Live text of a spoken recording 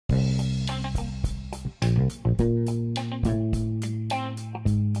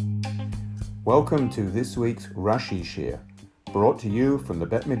Welcome to this week's Rashi Shir, brought to you from the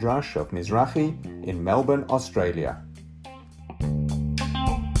Bet Midrash of Mizrahi in Melbourne, Australia.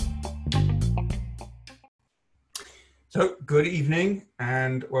 So, good evening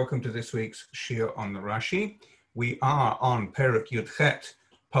and welcome to this week's Shir on the Rashi. We are on Perek Yud Chet,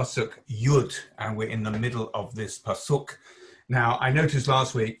 Pasuk Yud, and we're in the middle of this Pasuk. Now, I noticed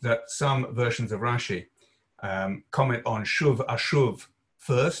last week that some versions of Rashi comment on Shuv Ashuv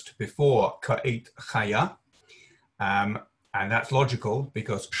first, before Ka'et Chaya, and that's logical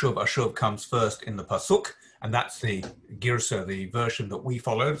because Shuv Ashuv comes first in the Pasuk, and that's the Girsa, the version that we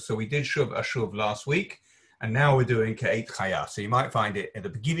followed. So we did Shuv Ashuv last week, and now we're doing Ka'et Chaya. So you might find it at the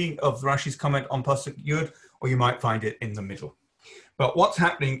beginning of Rashi's comment on Pasuk Yud, or you might find it in the middle. But what's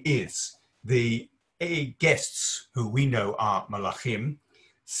happening is the guests, who we know are Malachim,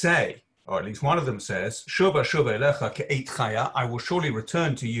 say, or at least one of them says, Shuva Shuva Elecha Ka'et Chaya, I will surely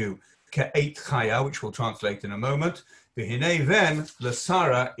return to you Ka'et Chaya, which we'll translate in a moment. V'hinei ven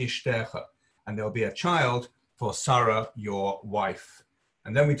l'Sara ishtecha, and there'll be a child for Sarah, your wife.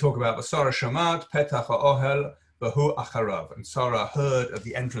 And then we talk about the Sarah Shamat Petach Ohel V'hu Acharav, and Sarah heard of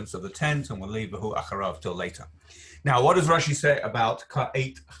the entrance of the tent and will leave V'hu Acharav till later. Now, what does Rashi say about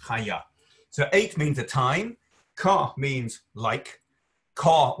Ka'et Chaya? So 8 means a time, Ka means like,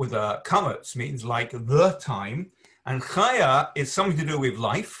 Ka with a kametz means like the time, and Chaya is something to do with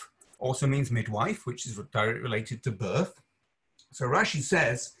life, also means midwife, which is directly related to birth. So Rashi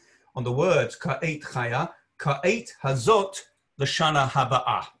says on the words Ka'et Chaya, Ka'et Hazot l'shana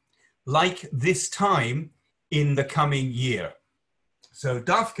haba'ah, like this time in the coming year. So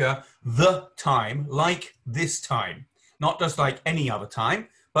Dafka, the time, like this time, not just like any other time,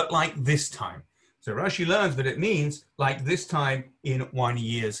 but like this time. So Rashi learns that it means like this time in 1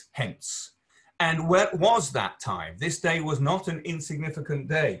 year's hence. And where was that time? This day was not an insignificant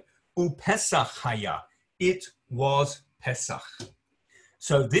day. Pesach haya, it was Pesach.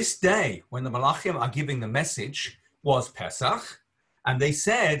 So this day, when the Malachim are giving the message, was Pesach, and they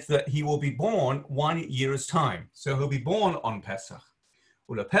said that he will be born 1 year's time. So he'll be born on Pesach.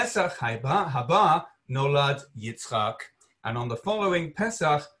 Ula Pesach haba nolad Yitzchak, and on the following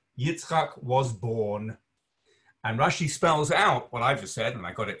Pesach, Yitzchak was born. And Rashi spells out what I've just said, and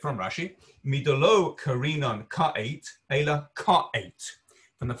I got it from Rashi, Midolo karinon ka'et, ela ka'et.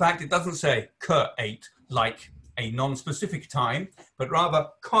 From the fact it doesn't say ka'et, like a non-specific time, but rather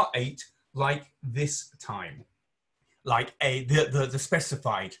ka'et, like this time, like the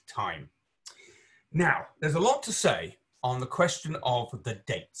specified time. Now, there's a lot to say on the question of the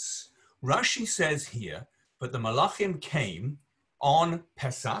dates. Rashi says here that the Malachim came on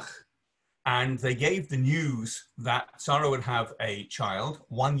Pesach, and they gave the news that Sarah would have a child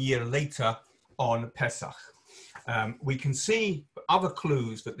 1 year later on Pesach. We can see other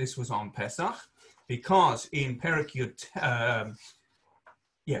clues that this was on Pesach, because in Perek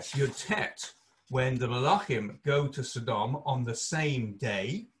Yud Tet, when the Malachim go to Sodom on the same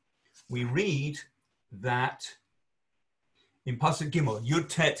day, we read that in Pasuk Gimel, Yud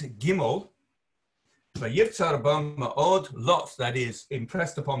Tet Gimel, Lot, that is,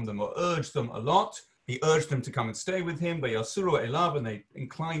 impressed upon them or urged them a lot. He urged them to come and stay with him. And they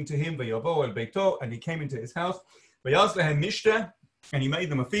inclined to him. And he came into his house. And he made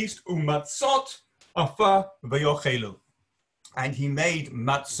them a feast. And he made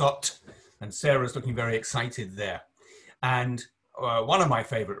matzot. And Sarah's looking very excited there. And one of my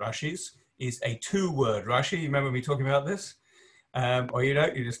favorite Rashis is a 2-word Rashi. You remember me talking about this? Or you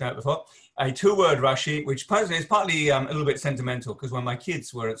don't, you just know it before. A 2-word Rashi, which is partly a little bit sentimental, because when my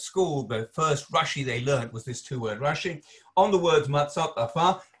kids were at school, the first Rashi they learned was this 2-word Rashi. On the words Matzot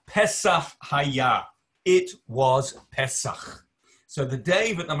Afar, Pesach Haya. It was Pesach. So the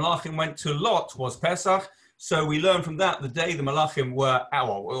day that the Malachim went to Lot was Pesach. So we learn from that the day the Malachim were,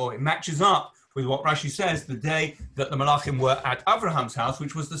 or it matches up with what Rashi says, the day that the Malachim were at Abraham's house,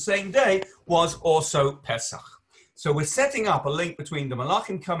 which was the same day, was also Pesach. So we're setting up a link between the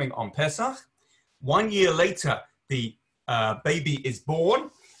Malachim coming on Pesach. 1 year later, the baby is born.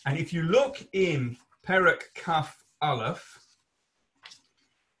 And if you look in Perek Kaf Aleph,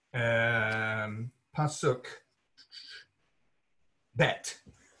 Pasuk Bet,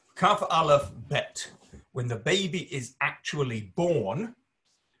 Kaf Aleph Bet, when the baby is actually born,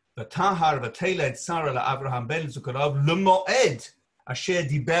 the Tahar v'Teled Sarah la'Avraham ben Zukarav l'moed asher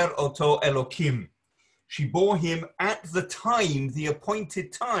diber oto Elokim. She bore him at the time, the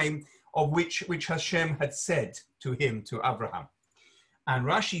appointed time of which Hashem had said to him, to Abraham. And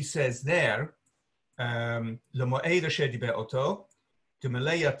Rashi says there, l'moed asher diber oto,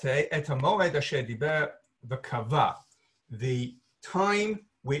 t'meleyate et hamoed asher diber the kava, the time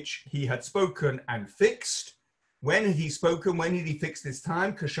which he had spoken and fixed. When had he spoken? When did he fix this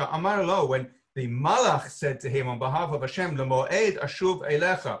time? Kasha amar lo, when the malach said to him on behalf of Hashem, L'moed ashuv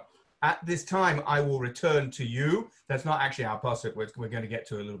elecha, at this time I will return to you. That's not actually our pasuk, we're going to get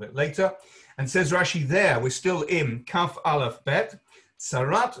to a little bit later. And says Rashi there, we're still in Kaf Aleph Bet,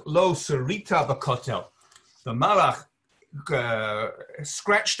 Sarat lo sarita b'kotel. The malach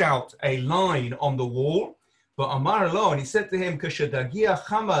scratched out a line on the wall, but Amar lo, and he said to him, Kashadagia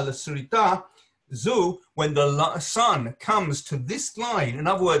chama l'sarita zu, when the sun comes to this line, in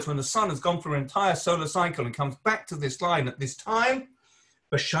other words, when the sun has gone through an entire solar cycle and comes back to this line at this time,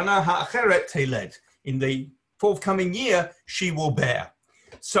 B'shana ha'acheret teled, in the forthcoming year, she will bear.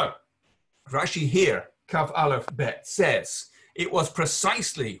 So, Rashi here, Kav Aleph Bet, says, it was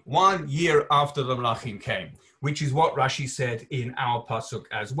precisely 1 year after the Malachim came, which is what Rashi said in our Pasuk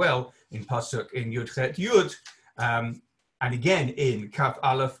as well, in Pasuk in Yud Chet Yud, and again in Kav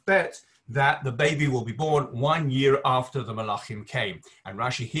Aleph Bet, that the baby will be born 1 year after the Malachim came. And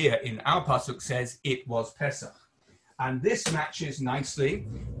Rashi here in our Pasuk says it was Pesach. And this matches nicely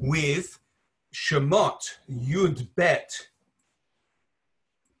with Shemot Yud Bet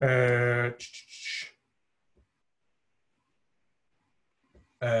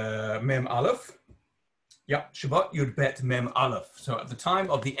Mem Aleph. Yeah, Shemot Yud Bet Mem Aleph. So at the time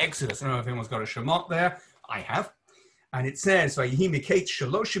of the Exodus, I don't know if anyone's got a Shemot there. I have. And it says, it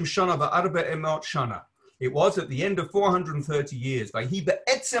was at the end of 430 years. On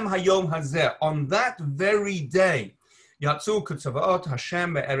that very day, all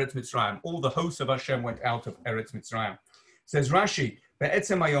the hosts of Hashem went out of Eretz Mitzrayim. Says Rashi,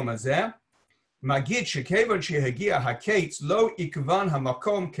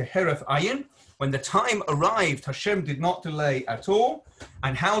 when the time arrived, Hashem did not delay at all.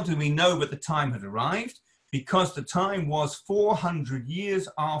 And how do we know that the time had arrived? Because the time was 400 years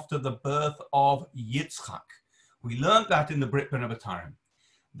after the birth of Yitzchak. We learned that in the Brit Ben Abatarim,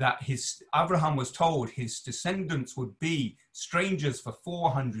 that Abraham was told his descendants would be strangers for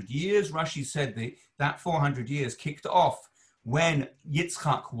 400 years. Rashi said that 400 years kicked off when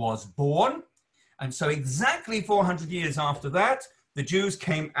Yitzchak was born. And so exactly 400 years after that, the Jews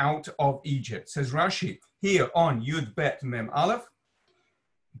came out of Egypt. Says Rashi here on Yud Bet Mem Aleph,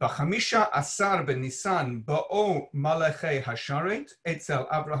 B'chamisha asar b'Nisan ba'o malachei hasharet etzel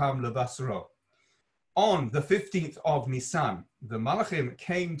Abraham lebasro. On the 15th of Nisan, the Malachim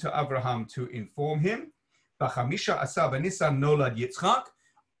came to Abraham to inform him. B'chamisha asar b'Nisan nolad Yitzchak.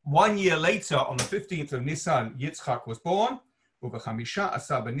 1 year later, on the 15th of Nisan, Yitzchak was born. U'b'chamisha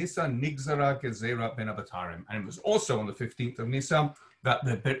asar b'Nisan nigzara gezerah ben Abatarim. And it was also on the 15th of Nisan that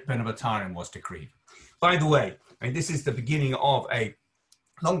the Ben Abatarim was decreed. By the way, this is the beginning of a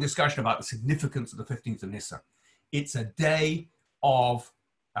long discussion about the significance of the 15th of Nisan. It's a day of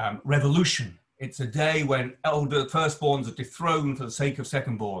revolution. It's a day when elder firstborns are dethroned for the sake of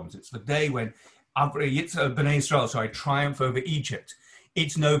secondborns. It's the day when Bnei Israel, triumph over Egypt.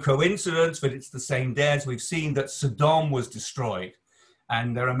 It's no coincidence, but it's the same day as we've seen that Sodom was destroyed.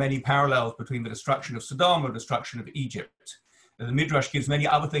 And there are many parallels between the destruction of Sodom and the destruction of Egypt. And the Midrash gives many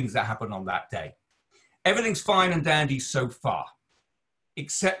other things that happen on that day. Everything's fine and dandy so far,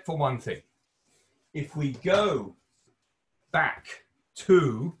 except for one thing. If we go back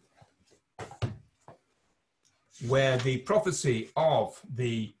to where the prophecy of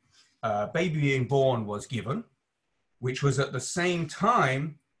the baby being born was given, which was at the same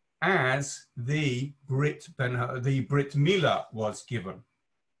time as the Brit Milah was given.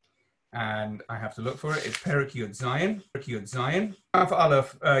 And I have to look for it. It's Perek Yud Zayin. Kaf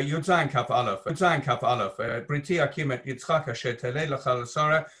Aleph, Yud Zayin Kaf Aleph. Yud Zayin Kaf Aleph. Briti Akim et Yitzchak asher telei l'chal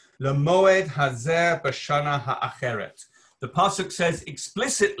Sarah l'moed hazeh b'shana ha'acheret. The pasuk says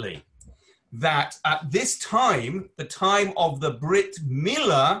explicitly that at this time, the time of the Brit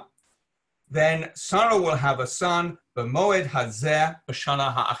Milah, then Sarah will have a son, b'moed hazeh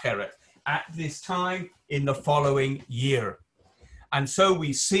b'shana ha'acheret. At this time in the following year. And so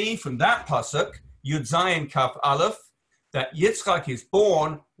we see from that pasuk, Yud Zayin Kaf Aleph, that Yitzchak is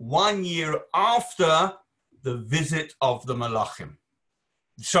born 1 year after the visit of the Malachim.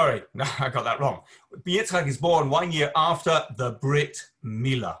 Sorry, no, I got that wrong. Yitzchak is born 1 year after the Brit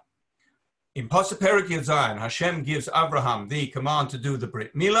Milah. In Pasuk Perek Yud Zayin, Hashem gives Abraham the command to do the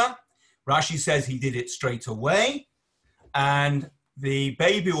Brit Milah. Rashi says he did it straight away, and the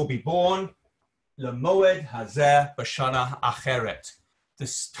baby will be born L'moed hazeh b'shana acheret.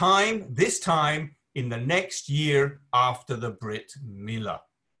 This time in the next year after the Brit Milah.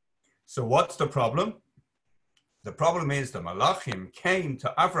 So what's the problem? The problem is the Malachim came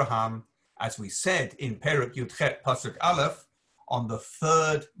to Abraham as we said in Perek Yudchet Pasuk Aleph, on the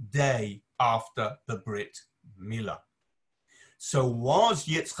third day after the Brit Milah. So was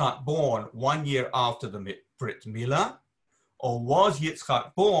Yitzchak born 1 year after the Brit Milah, or was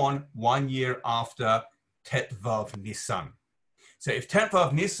Yitzchak born 1 year after Tetvav Nisan? So if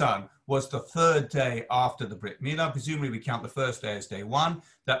Tetvav Nisan was the third day after the Brit Milah, presumably we count the first day as day one.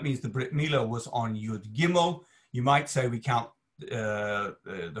 That means the Brit Milah was on Yud Gimel. You might say we count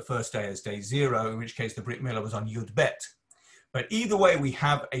the first day as day 0, in which case the Brit Milah was on Yud Bet. But either way, we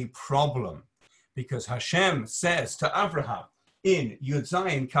have a problem, because Hashem says to Abraham in Yud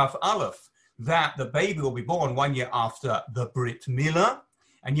Zayin Kaf Aleph that the baby will be born 1 year after the Brit Milah.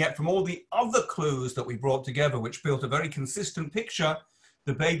 And yet from all the other clues that we brought together, which built a very consistent picture,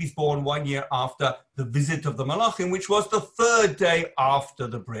 the baby's born 1 year after the visit of the Malachim, which was the third day after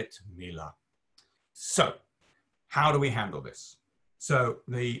the Brit Milah. So how do we handle this? So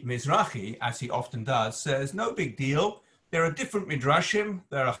the Mizrahi, as he often does, says, no big deal. There are different midrashim,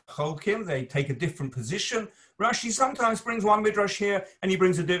 there are cholkim, they take a different position. Rashi sometimes brings one midrash here and he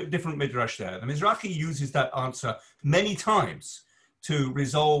brings a different midrash there. The Mizrahi uses that answer many times to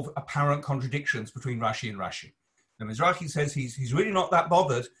resolve apparent contradictions between Rashi and Rashi. The Mizrahi says he's really not that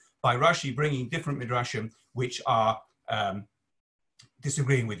bothered by Rashi bringing different midrashim which are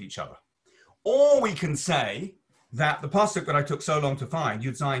disagreeing with each other. Or we can say that the pasuk that I took so long to find,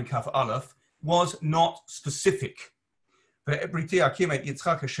 Yud Zayin Kaf Aleph, was not specific. Now,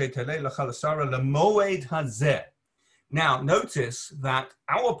 notice that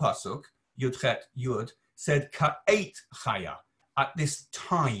our pasuk, Yudchet Yud, said Ka'et Chaya, at this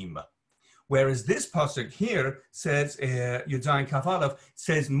time. Whereas this pasuk here says, Yud Zayin Kaf Aleph,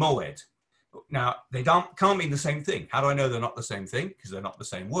 says Moed. Now, they can't mean the same thing. How do I know they're not the same thing? Because they're not the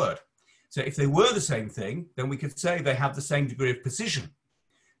same word. So if they were the same thing, then we could say they have the same degree of precision.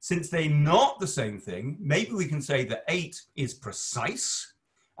 Since they're not the same thing, maybe we can say that 8 is precise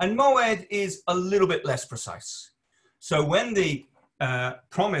and Moed is a little bit less precise. So when the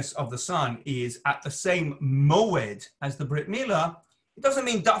promise of the son is at the same Moed as the Brit Milah, it doesn't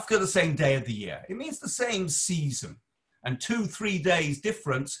mean dafka the same day of the year. It means the same season. And 2-3 days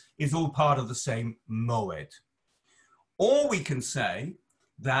difference is all part of the same Moed. Or we can say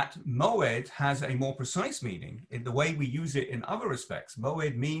that Moed has a more precise meaning in the way we use it in other respects.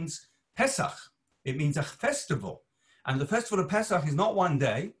 Moed means Pesach. It means a festival. And the festival of Pesach is not 1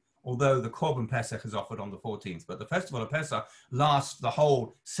 day, although the Korban Pesach is offered on the 14th. But the festival of Pesach lasts the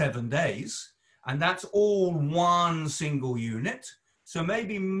whole 7 days. And that's all one single unit. So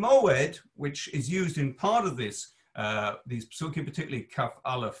maybe Moed, which is used in part of this, these psukim, particularly Kaf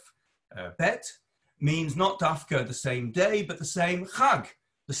Aleph Bet, means not dafka the same day, but the same Chag,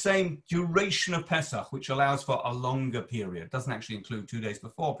 the same duration of Pesach, which allows for a longer period. It doesn't actually include 2 days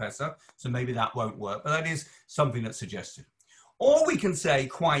before Pesach, so maybe that won't work, but that is something that's suggested. Or we can say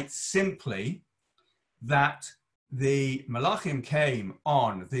quite simply that the Malachim came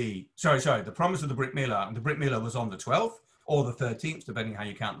on the promise of the Brit Milah, and the Brit Milah was on the 12th or the 13th, depending how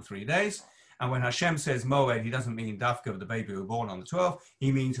you count the 3 days. And when Hashem says Moed, he doesn't mean dafka of the baby who was born on the 12th,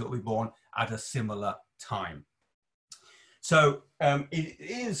 he means it will be born at a similar time. So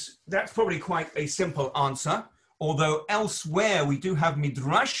that's probably quite a simple answer, although elsewhere we do have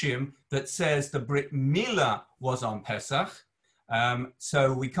midrashim that says the Brit Milah was on Pesach.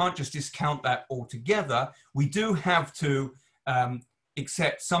 So we can't just discount that altogether. We do have to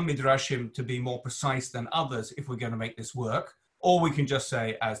accept some midrashim to be more precise than others if we're going to make this work. Or we can just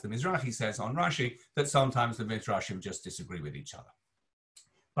say, as the Mizrahi says on Rashi, that sometimes the midrashim just disagree with each other.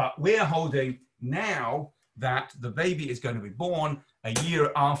 But we're holding now that the baby is going to be born a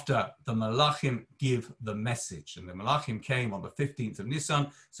year after the Malachim give the message. And the Malachim came on the 15th of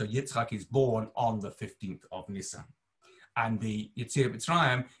Nisan, so Yitzchak is born on the 15th of Nisan. And the Yetziat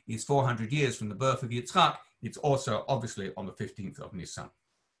Mitzrayim is 400 years from the birth of Yitzchak. It's also obviously on the 15th of Nisan.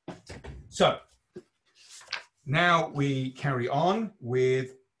 So now we carry on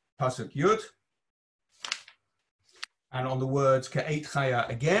with Pasuk Yud. And on the words Ka'et Chaya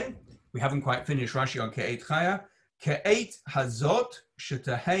again, we haven't quite finished Rashi on Ka'et Chaya. Ka'et Hazot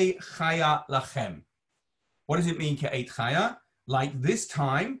Shetahei Chaya Lachem. What does it mean, Ka'et Chaya? Like this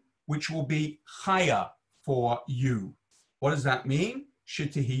time, which will be Chaya for you. What does that mean?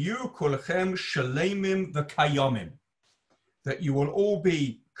 Shetihiyu kolchem shalemim v'kayomim. That you will all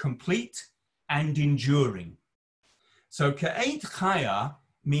be complete and enduring. So Ka'et Chaya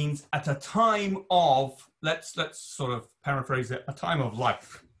means at a time of, let's sort of paraphrase it, a time of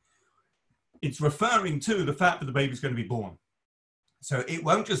life. It's referring to the fact that the baby's going to be born. So it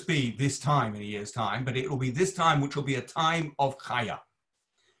won't just be this time in a year's time, but it will be this time which will be a time of Chaya.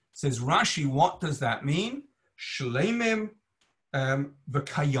 Says Rashi, what does that mean? Shleimim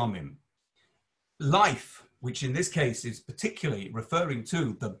v'kayomim. Life, which in this case is particularly referring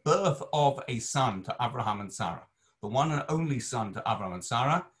to the birth of a son to Abraham and Sarah, the one and only son to Abraham and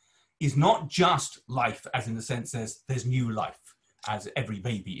Sarah, is not just life as in the sense there's new life, as every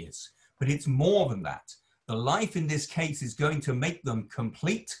baby is, but it's more than that. The life in this case is going to make them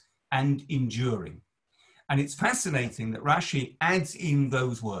complete and enduring. And it's fascinating that Rashi adds in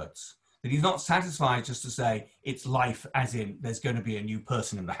those words, that he's not satisfied just to say it's life as in there's going to be a new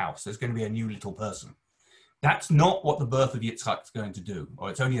person in the house, there's going to be a new little person. That's not what the birth of Yitzchak is going to do, or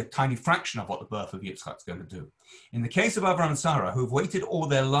it's only a tiny fraction of what the birth of Yitzchak is going to do. In the case of Avraham and Sarah, who have waited all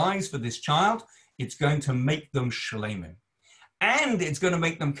their lives for this child, it's going to make them shlemim. And it's going to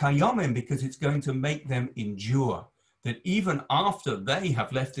make them kayomim, because it's going to make them endure. That even after they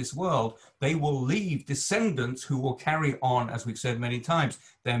have left this world, they will leave descendants who will carry on, as we've said many times,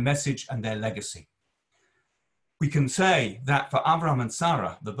 their message and their legacy. We can say that for Avraham and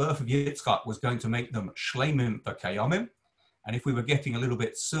Sarah, the birth of Yitzchak was going to make them shleimim v'kayomim. And if we were getting a little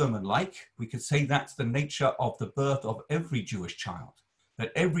bit sermon-like, we could say that's the nature of the birth of every Jewish child.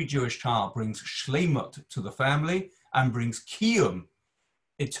 That every Jewish child brings shleimut to the family and brings kiyum,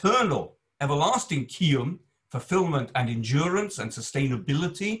 eternal, everlasting kiyum, fulfillment and endurance and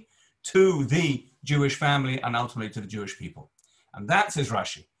sustainability to the Jewish family and ultimately to the Jewish people. And that, says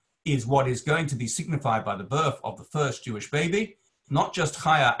Rashi, is what is going to be signified by the birth of the first Jewish baby, not just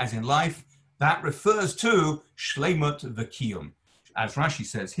chaya as in life, that refers to shleimut v'kiyum. As Rashi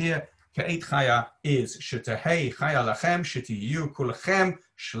says here, ka'et chaya is shetehei chaya lachem shetiyu kulachem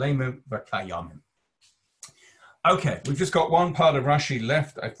shleimim v'kayamim. Okay, we've just got one part of Rashi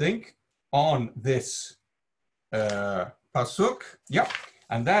left, I think, on this pasuk. Yep,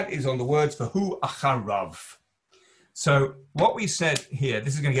 and that is on the words for hu acharav. So what we said here,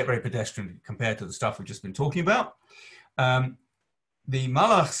 this is going to get very pedestrian compared to the stuff we've just been talking about. The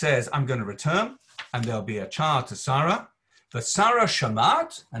Malach says, I'm going to return, and there'll be a child to Sarah. The Sarah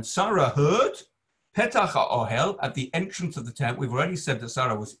shamat, and Sarah heard, petach ha'ohel, at the entrance of the tent. We've already said that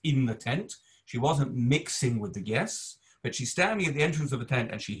Sarah was in the tent. She wasn't mixing with the guests, but she's standing at the entrance of the tent,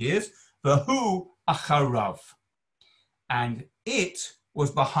 and she hears, V'hu acharav. And it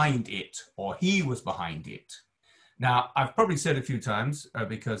was behind it, or he was behind it. Now, I've probably said a few times,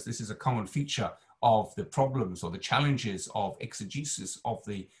 because this is a common feature of the problems or the challenges of exegesis of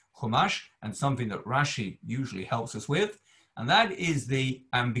the Chumash, and something that Rashi usually helps us with, and that is the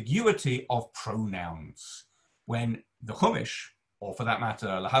ambiguity of pronouns. When the Chumash, or for that matter,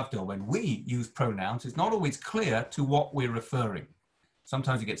 Lahavdil, when we use pronouns, it's not always clear to what we're referring.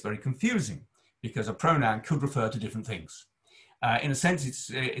 Sometimes it gets very confusing, because a pronoun could refer to different things. In a sense,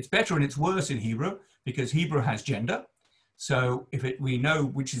 it's better and it's worse in Hebrew, because Hebrew has gender. So if we know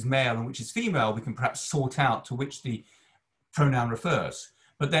which is male and which is female, we can perhaps sort out to which the pronoun refers.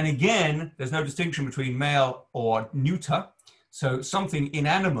 But then again, there's no distinction between male or neuter. So something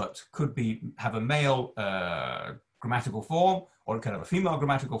inanimate could have a male grammatical form, or it could have a female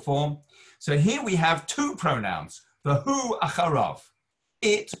grammatical form. So here we have two pronouns, the hu acharav.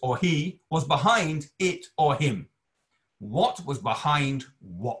 It or he was behind it or him. What was behind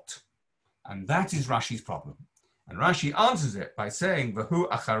what? And that is Rashi's problem. And Rashi answers it by saying, V'hu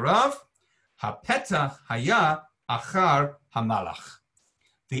acharav, hapetach haya achar hamalach.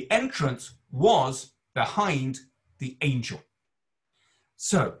 The entrance was behind the angel.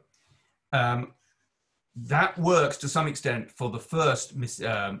 So that works to some extent for the first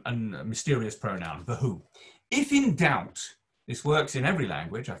mysterious pronoun, V'hu. If in doubt, this works in every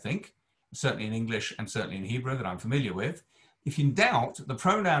language, I think, certainly in English and certainly in Hebrew that I'm familiar with. If in doubt, the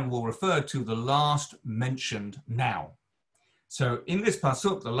pronoun will refer to the last mentioned noun. So in this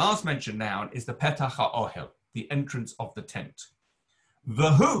pasuk, the last mentioned noun is the petach ha'ohel, the entrance of the tent.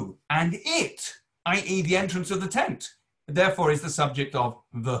 V'hu, and it, i.e. the entrance of the tent, therefore is the subject of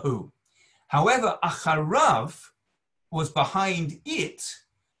v'hu. However, acharav was behind it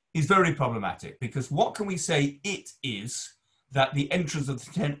is very problematic, because what can we say it is that the entrance of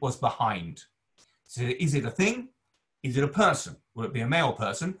the tent was behind? So is it a thing? Is it a person? Will it be a male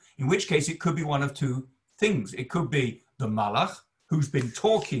person? In which case it could be one of two things. It could be the Malach, who's been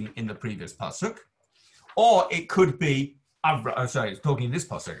talking in the previous pasuk, or it could be it's talking in this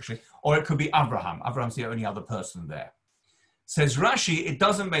pasuk actually, or it could be Abraham. Abraham's the only other person there. Says Rashi, it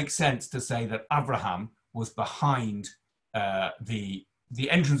doesn't make sense to say that Abraham was behind the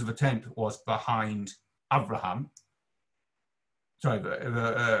entrance of a tent was behind Abraham. The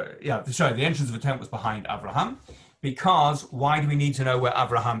entrance of a tent was behind Abraham, because why do we need to know where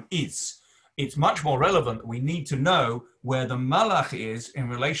Abraham is? it's much more relevant that we need to know where the malach is in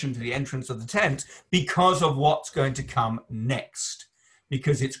relation to the entrance of the tent because of what's going to come next.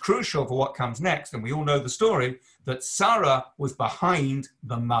 Because it's crucial for what comes next, and we all know the story, that Sarah was behind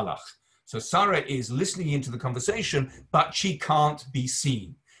the malach. So Sarah is listening into the conversation, but she can't be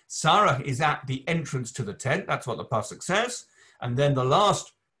seen. Sarah is at the entrance to the tent, that's what the pasuk says, and then the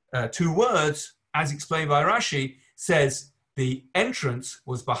last two words, as explained by Rashi, says the entrance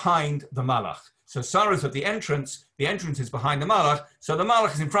was behind the malach. So Sarah's at the entrance is behind the malach, so the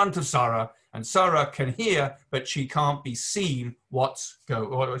malach is in front of Sarah, and Sarah can hear, but she can't be seen or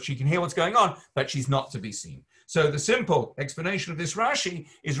she can hear what's going on, but she's not to be seen. So the simple explanation of this Rashi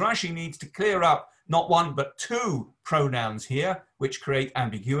is Rashi needs to clear up not one, but two pronouns here, which create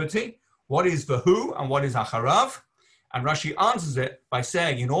ambiguity. What is the who and what is acharav? And Rashi answers it by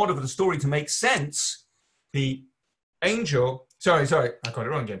saying, in order for the story to make sense, the angel, I got it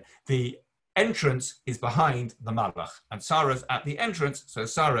wrong again. The entrance is behind the malach, and Sarah's at the entrance, so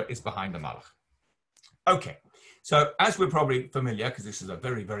Sarah is behind the malach. Okay, so as we're probably familiar, because this is a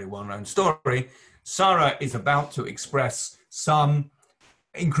very, very well-known story, Sarah is about to express some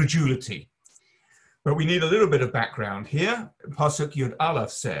incredulity. But we need a little bit of background here. Pasuk Yud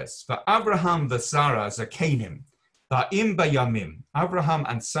Aleph says, "V'Avraham v'Sarah zakenim, ba'im bayamim." Abraham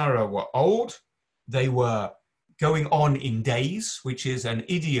and Sarah were old. They were going on in days, which is an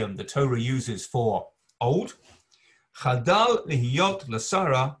idiom the Torah uses for old. Chadal lihiyot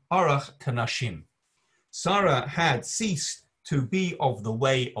l'Sarah arach kanashim. Sarah had ceased to be of the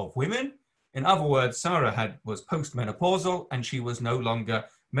way of women. In other words, Sarah was postmenopausal and she was no longer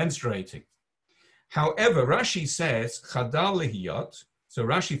menstruating. However, Rashi says chadal lihiyot. So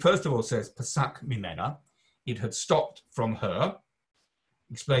Rashi first of all says pasak mimena. It had stopped from her,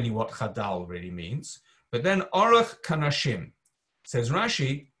 explaining what chadal really means. But then orach kanashim, says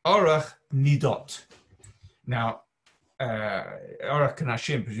Rashi, orach nidot. Now, orach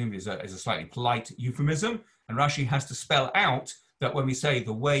kanashim presumably is a slightly polite euphemism, and Rashi has to spell out that when we say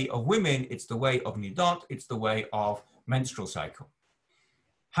the way of women, it's the way of nidot, it's the way of menstrual cycle.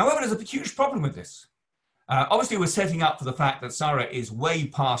 However, there's a huge problem with this. Obviously, we're setting up for the fact that Sarah is way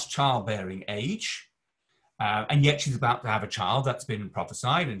past childbearing age, and yet she's about to have a child. That's been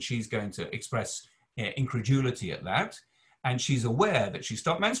prophesied, and she's going to express incredulity at that. And she's aware that she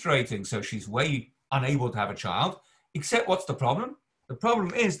stopped menstruating, so she's way unable to have a child. Except what's the problem? The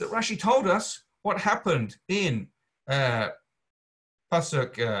problem is that Rashi told us what happened in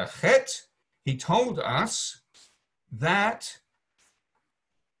Pasuk Chet. He told us that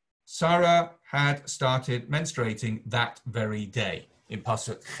Sarah had started menstruating that very day in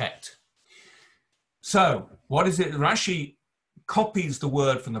Pasuk Chet. So what is it? Rashi copies the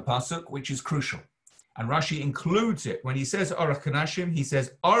word from the Pasuk, which is crucial. And Rashi includes it. When he says orach kanashim, he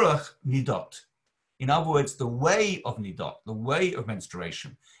says orach nidot. In other words, the way of nidot, the way of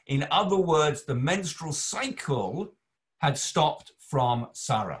menstruation. In other words, the menstrual cycle had stopped from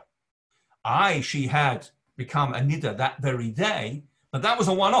Sarah. She had become a nida that very day, but that was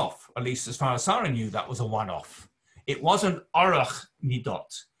a one-off. At least as far as Sarah knew, that was a one-off. It wasn't orach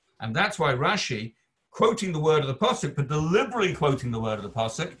nidot. And that's why Rashi, quoting the word of the Pasuk, but deliberately quoting the word of the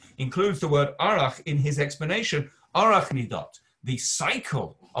Pasuk, includes the word arach in his explanation, arach nidot. The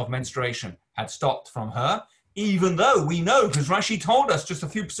cycle of menstruation had stopped from her, even though we know, because Rashi told us just a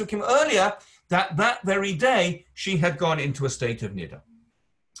few pasukim earlier, that very day she had gone into a state of nida.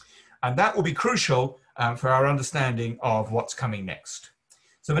 And that will be crucial for our understanding of what's coming next.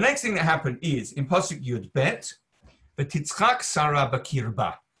 So the next thing that happened is, in Pasuk Yud Bet, v'titzchak Sarah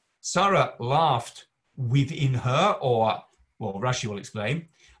bakirba. Sarah laughed within her, or, well, Rashi will explain,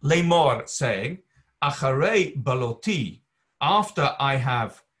 Lemor, saying, Acharei baloti, after I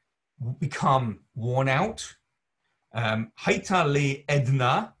have become worn out, Haita le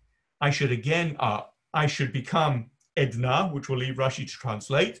Edna, I should become Edna, which will leave Rashi to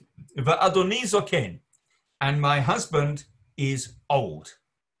translate, Va'adoni zoken, and my husband is old.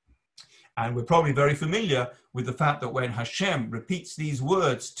 And we're probably very familiar with the fact that when Hashem repeats these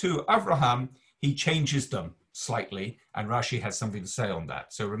words to Avraham, he changes them slightly, and Rashi has something to say on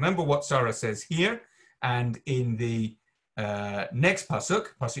that. So remember what Sarah says here, and in the next pasuk,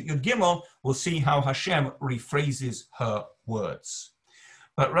 Pasuk Yud Gimel, we'll see how Hashem rephrases her words.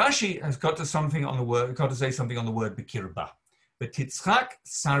 But Rashi has got to say something on the word bekirba. V'titzchak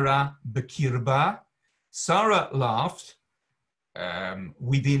Sarah bekirba. Sarah laughed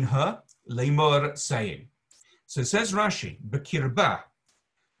within her, lemor, saying. So says Rashi, bekirba,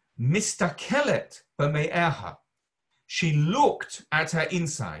 mistakelet b'me'eha. She looked at her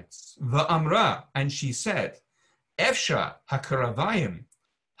insides, va'amra, and she said, Efsha hakaravayim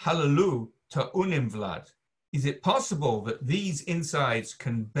halalu ta'unim vlad. Is it possible that these insides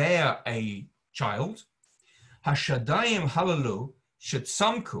can bear a child? Hashadayim halalu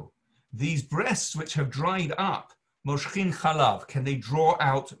shetsamku. These breasts which have dried up, moshchin chalav, can they draw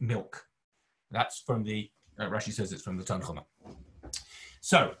out milk? That's from the, Rashi says it's from the Tanchuma.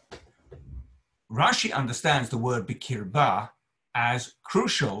 So, Rashi understands the word bikirba as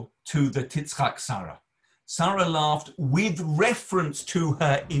crucial to the Titzchak Sarah. Sarah laughed with reference to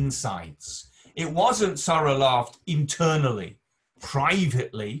her insides. It wasn't Sarah laughed internally,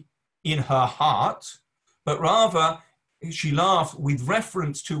 privately, in her heart, but rather she laughed with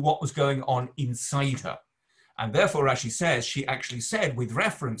reference to what was going on inside her. And therefore, Rashi says, she actually said with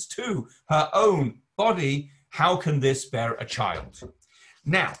reference to her own body, how can this bear a child?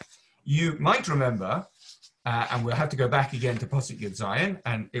 Now, you might remember, and we'll have to go back again to Pasuk Yud Zayin,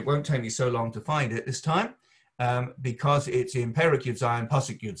 and it won't take me so long to find it this time, because it's in Perek Yud Zayin,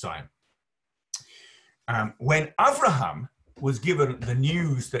 Pasuk Yud Zayin. When Avraham was given the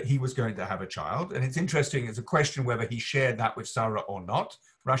news that he was going to have a child, and it's interesting, it's a question whether he shared that with Sarah or not.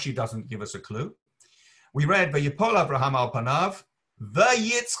 Rashi doesn't give us a clue. We read, Vayipol Avraham al panav,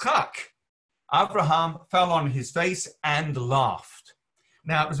 Vayitzchak. Avraham fell on his face and laughed.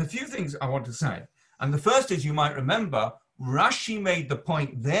 Now, there's a few things I want to say. And the first is, you might remember, Rashi made the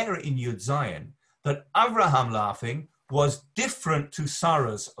point there in Yud Zayin that Avraham laughing was different to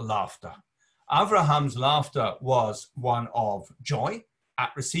Sarah's laughter. Avraham's laughter was one of joy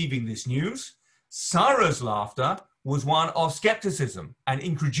at receiving this news. Sarah's laughter was one of skepticism and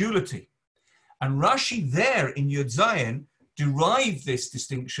incredulity. And Rashi there in Yud Zayin derived this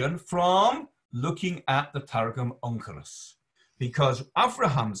distinction from looking at the Targum Onkelos, because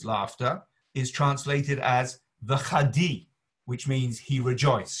Avraham's laughter is translated as v'chadi, which means he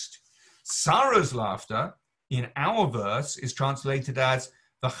rejoiced. Sarah's laughter in our verse is translated as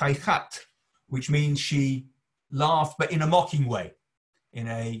v'chaychat, which means she laughed, but in a mocking way, in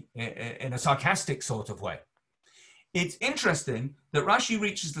a sarcastic sort of way. It's interesting that Rashi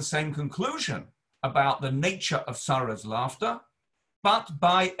reaches the same conclusion about the nature of Sarah's laughter, but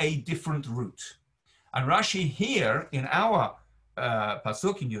by a different route. And Rashi here in our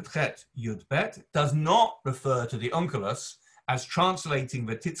Pasuk in Yud Chet, Yud Bet, does not refer to the Onkelos as translating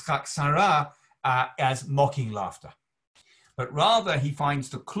the Titzchak Sarah as mocking laughter. But rather he finds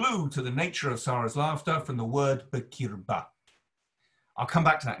the clue to the nature of Sarah's laughter from the word bekirba. I'll come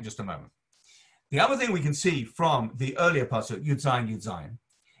back to that in just a moment. The other thing we can see from the earlier Pasuk, Yud Zayin,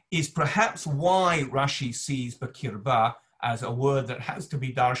 is perhaps why Rashi sees bekirba as a word that has to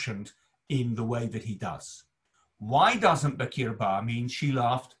be darshaned in the way that he does. Why doesn't bekirba mean she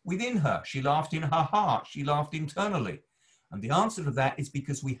laughed within her? She laughed in her heart. She laughed internally. And the answer to that is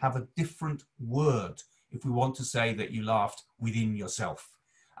because we have a different word if we want to say that you laughed within yourself.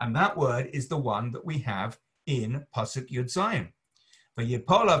 And that word is the one that we have in Pasuk Yud Zayin.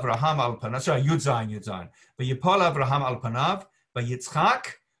 Vayipol Avraham al panav, sorry, Yud Zayin. Vayipol Avraham al panav, vayitzchak,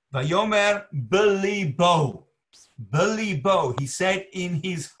 vayomer belibo. Belibo, he said in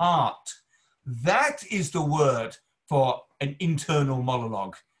his heart. That is the word for an internal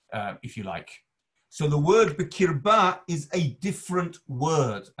monologue, if you like. So the word bekirba is a different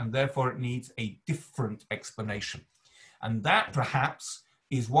word, and therefore it needs a different explanation. And that perhaps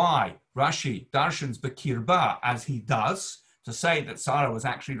is why Rashi darshans bekirba as he does, to say that Sarah was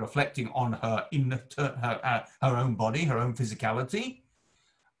actually reflecting on her own body, her own physicality,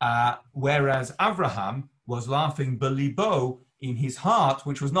 whereas Avraham was laughing belibo in his heart,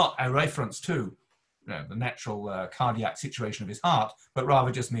 which was not a reference to the natural cardiac situation of his heart, but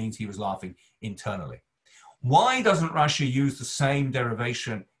rather just means he was laughing internally. Why doesn't Rashi use the same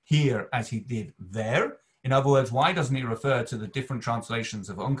derivation here as he did there? In other words, why doesn't he refer to the different translations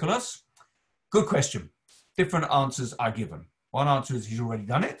of Onkelos? Good question. Different answers are given. One answer is he's already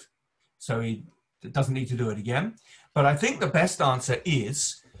done it, so he doesn't need to do it again. But I think the best answer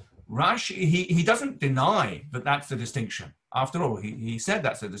is Rashi, he doesn't deny that that's the distinction. After all, he said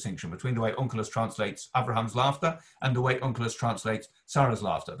that's the distinction between the way Onkelos translates Abraham's laughter and the way Onkelos translates Sarah's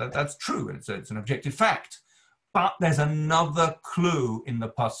laughter. That's true, it's an objective fact. But there's another clue in the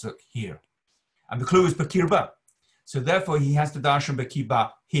pasuk here. And the clue is bekirba. So therefore, he has to darshan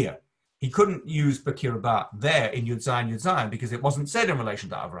bekirba here. He couldn't use bekirba there in Yud Zayin, because it wasn't said in relation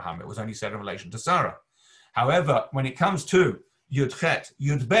to Avraham. It was only said in relation to Sarah. However, when it comes to Yud Chet,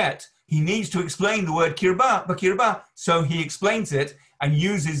 Yud Bet, he needs to explain the word bekirba, so he explains it and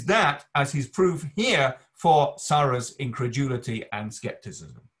uses that as his proof here for Sarah's incredulity and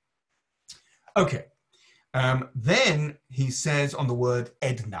skepticism. Okay, then he says on the word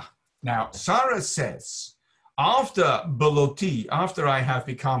Edna. Now, Sarah says, after Baloti, after I have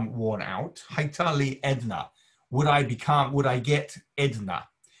become worn out, Haitali Edna, would I get Edna?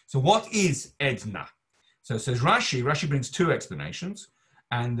 So what is Edna? So it says Rashi brings two explanations.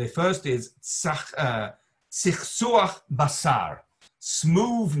 And the first is Sichsuach Basar,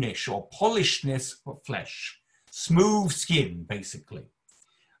 smoothness or polishedness of flesh, smooth skin, basically.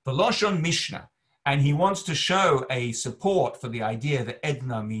 The Lashon Mishnah, and he wants to show a support for the idea that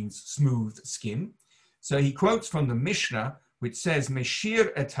Edna means smooth skin. So he quotes from the Mishnah, which says,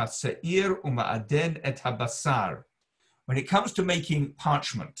 Meshir et ha-se'ir uma'aden et ha-basar. When it comes to making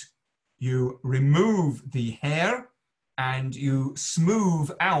parchment, you remove the hair and you smooth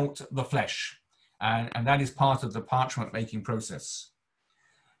out the flesh. And that is part of the parchment making process.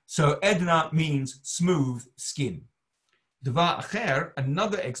 So Edna means smooth skin. Dvar acher,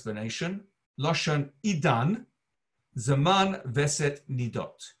 another explanation, Lashon Idan, Zaman Veset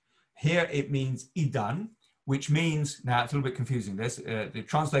Nidot. Here it means Idan, which means, now it's a little bit confusing. The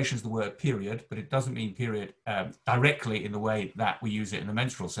translation is the word period, but it doesn't mean period directly in the way that we use it in the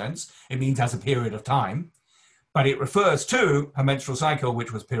menstrual sense. It means as a period of time, but it refers to her menstrual cycle,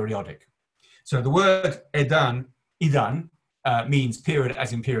 which was periodic. So the word Idan means period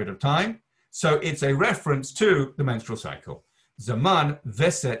as in period of time. So it's a reference to the menstrual cycle. Zaman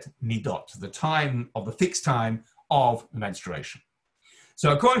Veset Nidot, the time of the fixed time of the menstruation.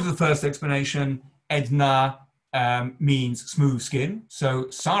 So according to the first explanation, Edna means smooth skin. So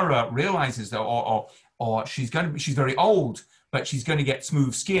Sarah realizes that, or she's very old, but she's going to get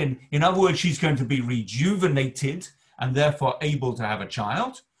smooth skin. In other words, she's going to be rejuvenated and therefore able to have a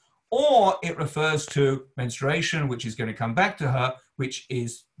child. Or it refers to menstruation, which is going to come back to her, which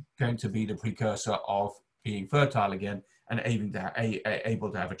is going to be the precursor of being fertile again and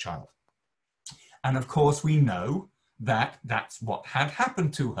able to have a child. And of course, we know that that's what had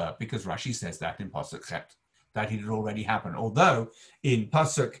happened to her, because Rashi says that in Pasuk Chet, that it had already happened. Although in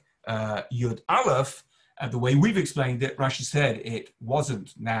Pasuk Yud Aleph, the way we've explained it, Rashi said it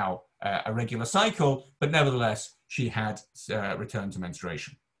wasn't now a regular cycle, but nevertheless, she had returned to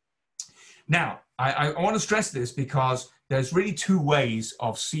menstruation. Now, I want to stress this because there's really two ways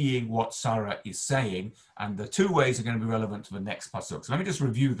of seeing what Sarah is saying, and the two ways are going to be relevant to the next pasuk. So let me just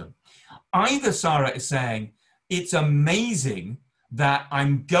review them. Either Sarah is saying, it's amazing that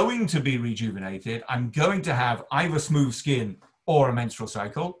I'm going to be rejuvenated, I'm going to have either smooth skin or a menstrual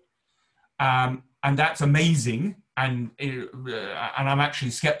cycle, and that's amazing, and I'm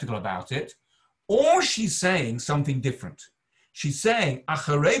actually skeptical about it. Or she's saying something different. She's saying,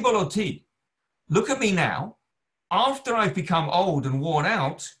 Acharei Baloti, look at me now, after I've become old and worn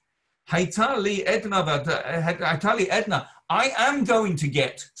out, Haitali Edna, I am going to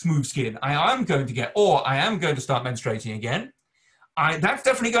get smooth skin. I am going to start menstruating again. That's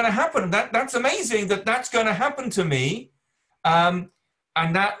definitely going to happen. That's amazing that's going to happen to me. And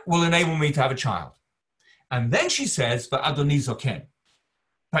that will enable me to have a child. And then she says, for Adoni Zoken.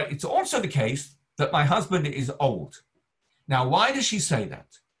 But it's also the case that my husband is old. Now, why does she say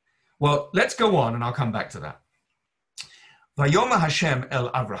that? Well, let's go on and I'll come back to that. Vayoma Hashem el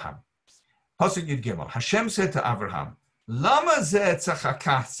Avraham. Pasuk Yud Gimel. Hashem said to Avraham, Lama zeh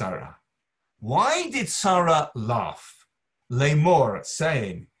tzachakah Sarah. Why did Sarah laugh? Lemor,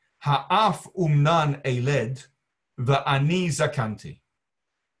 saying, Ha'af umnan eled va'ani zakanti.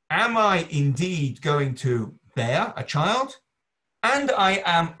 Am I indeed going to bear a child? And I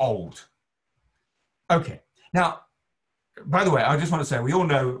am old. Okay. Now, by the way, I just want to say, we all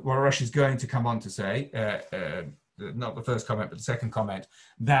know what Rashi is going to come on to say, not the first comment, but the second comment,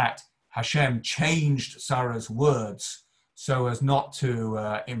 that Hashem changed Sarah's words so as not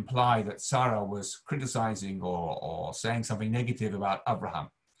to imply that Sarah was criticizing or saying something negative about Abraham.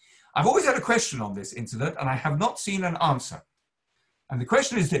 I've always had a question on this incident, and I have not seen an answer. And the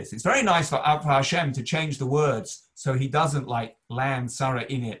question is this: it's very nice for Hashem to change the words so he doesn't land Sarah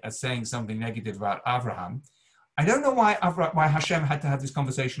in it as saying something negative about Abraham. I don't know why Hashem had to have this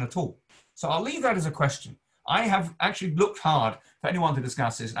conversation at all. So I'll leave that as a question. I have actually looked hard for anyone to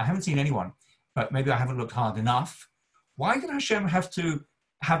discuss this. I haven't seen anyone, but maybe I haven't looked hard enough. Why did Hashem have to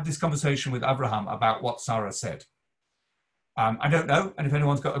have this conversation with Abraham about what Sarah said? I don't know. And if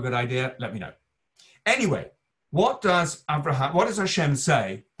anyone's got a good idea, let me know. Anyway, what does Hashem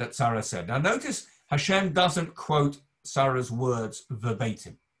say that Sarah said? Now notice Hashem doesn't quote Sarah's words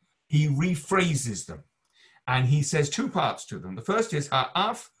verbatim. He rephrases them. And he says two parts to them. The first is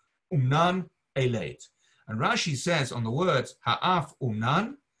Ha'af umnan eled. And Rashi says on the words Ha'af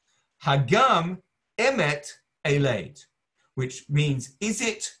umnan, Hagam emet eled, which means, is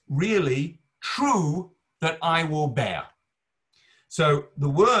it really true that I will bear? So the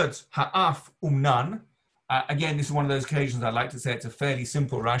words Ha'af umnan Again, this is one of those occasions I'd like to say it's a fairly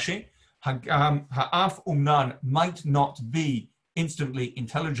simple Rashi. Ha'af umnan might not be instantly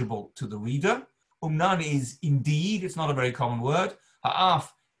intelligible to the reader. Umnan is indeed, it's not a very common word.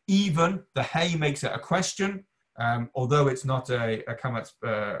 Ha'af, even, the hay makes it a question, although it's not a kamatz,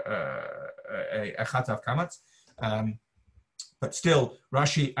 a chataf kamatz. But still,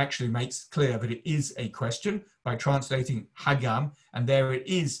 Rashi actually makes clear that it is a question by translating hagam, and there it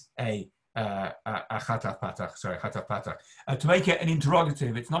is a chataf patach, chataf patach. To make it an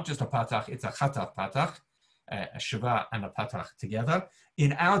interrogative, it's not just a patach, it's a chataf patach, a shava and a patach together.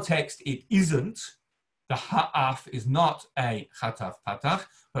 In our text, it isn't. The ha'af is not a chataf patach,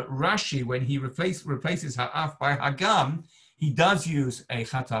 but Rashi, when he replaces ha'af by hagam, he does use a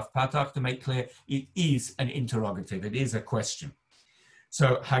chataf patach to make clear it is an interrogative, it is a question.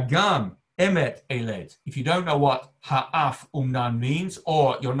 So hagam emet eled. If you don't know what ha'af umnan means,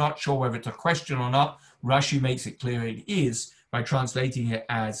 or you're not sure whether it's a question or not, Rashi makes it clear it is by translating it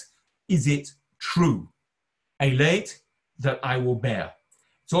as, is it true? Eled, that I will bear.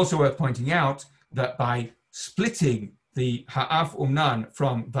 It's also worth pointing out that by splitting the ha'af umnan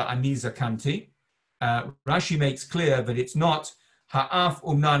from va'ani zakanti, Rashi makes clear that it's not ha'af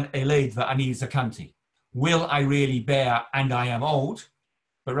umnan eled va'ani zakanti. Will I really bear and I am old?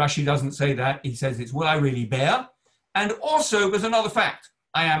 But Rashi doesn't say that. He says it's will I really bear? And also there's another fact.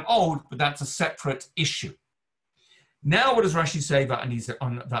 I am old, but that's a separate issue. Now what does Rashi say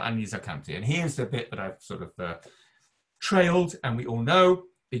on va'ani zakanti? And here's the bit that I've sort of trailed, and we all know,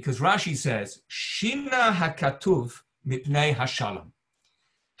 because Rashi says, Shina hakatuv mipnei hashalom.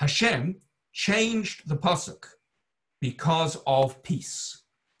 Hashem changed the pasuk because of peace.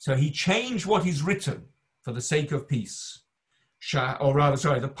 So he changed what is written for the sake of peace. Or rather,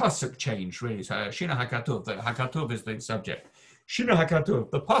 sorry, the pasuk changed, really. So Shina hakatuv, the hakatuv is the subject. Shina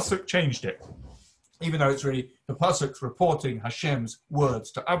hakatuv, the pasuk changed it. Even though it's really, the pasuk's reporting Hashem's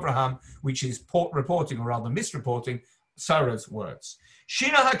words to Abraham, which is reporting, or rather misreporting, Sarah's words.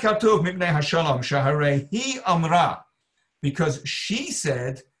 Shina hakatuv mipnei hashalom shaharehi amra, because she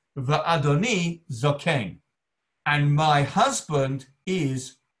said, va'adoni zoken, and my husband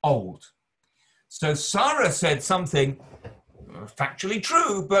is old. So Sarah said something factually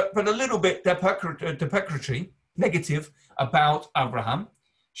true, but a little bit deprecatory, negative about Abraham.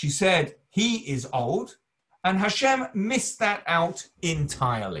 She said he is old, and Hashem missed that out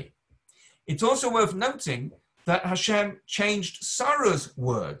entirely. It's also worth noting that Hashem changed Sarah's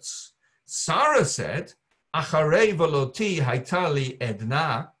words. Sarah said, Acharei veloti hayta li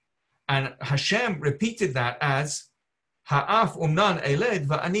edna, and Hashem repeated that as ha'af umnan eled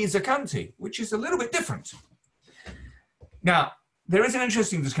va'ani zakanti, which is a little bit different. Now, there is an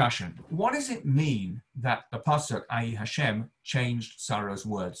interesting discussion. What does it mean that the pasuk, i.e. Hashem, changed Sarah's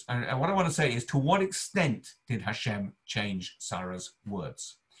words? And what I want to say is, to what extent did Hashem change Sarah's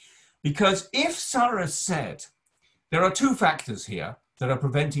words? Because if Sarah said, there are two factors here that are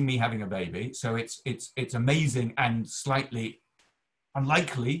preventing me having a baby, so it's amazing and slightly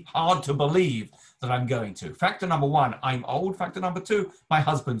unlikely, hard to believe that I'm going to. Factor number one, I'm old. Factor number two, my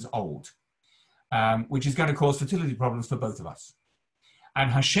husband's old, which is going to cause fertility problems for both of us. And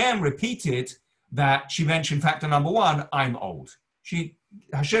Hashem repeated that she mentioned factor number one, I'm old.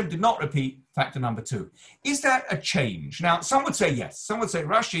 Hashem did not repeat factor number two. Is that a change? Now, some would say yes. Some would say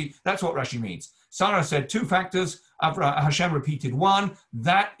Rashi, that's what Rashi means. Sarah said two factors, Hashem repeated one,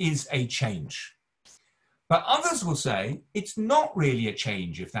 that is a change. But others will say it's not really a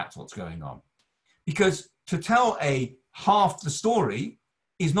change if that's what's going on. Because to tell a half the story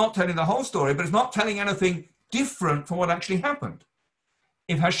is not telling the whole story, but it's not telling anything different from what actually happened.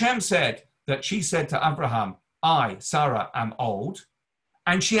 If Hashem said that she said to Abraham, I, Sarah, am old,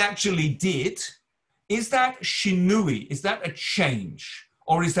 and she actually did, is that shinui? Is that a change?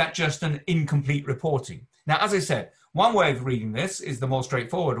 Or is that just an incomplete reporting? Now, as I said, one way of reading this is the more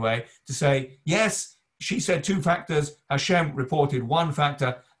straightforward way to say, yes, she said two factors, Hashem reported one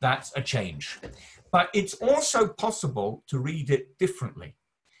factor, that's a change. But it's also possible to read it differently.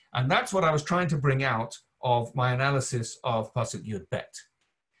 And that's what I was trying to bring out of my analysis of Pasuk Yud Bet.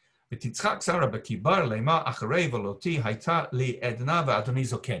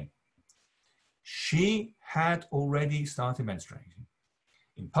 She had already started menstruating.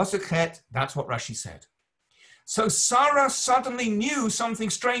 In Pasuk Het, that's what Rashi said. So Sarah suddenly knew something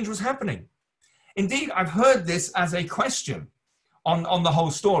strange was happening. Indeed, I've heard this as a question on the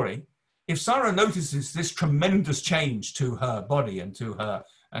whole story. If Sarah notices this tremendous change to her body and to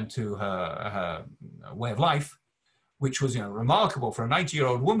her way of life, which was remarkable for a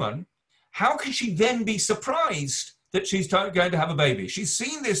 90-year-old woman, how can she then be surprised that she's going to have a baby? She's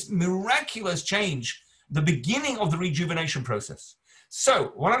seen this miraculous change the beginning of the rejuvenation process.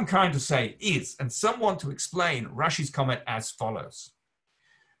 So what I'm trying to say is, and some want to explain Rashi's comment as follows.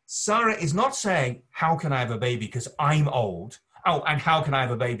 Sarah is not saying, how can I have a baby because I'm old? Oh, and how can I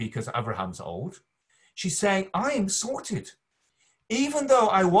have a baby because Abraham's old? She's saying, I am sorted. Even though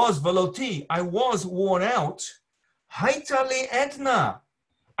I was veloti, I was worn out, haitali edna.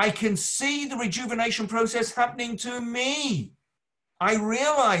 I can see the rejuvenation process happening to me. I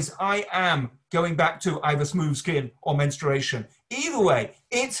realize I am going back to either smooth skin or menstruation. Either way,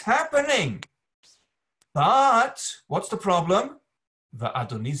 it's happening. But what's the problem?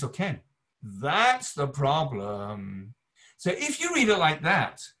 Va'adoni zoken. That's the problem. So if you read it like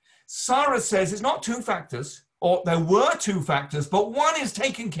that, Sarah says it's not two factors, or there were two factors, but one is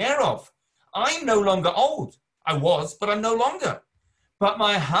taken care of. I'm no longer old. I was, but I'm no longer. But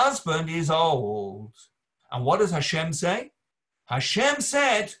my husband is old. And what does Hashem say? Hashem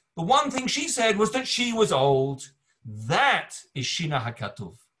said, the one thing she said was that she was old. That is Shina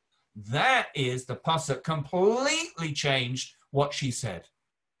HaKatuv. That is the pasuk completely changed what she said.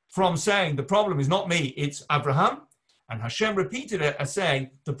 From saying the problem is not me, it's Abraham. And Hashem repeated it as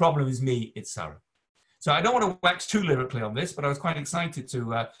saying the problem is me, it's Sarah. So I don't want to wax too lyrically on this, but I was quite excited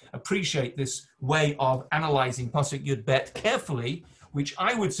to appreciate this way of analyzing Pasuk Yud Bet carefully, which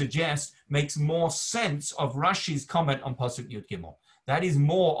I would suggest makes more sense of Rashi's comment on Pasuk Yud Gimel. That is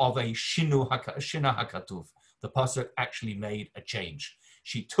more of a Shina HaKatuv. The Pasuk actually made a change.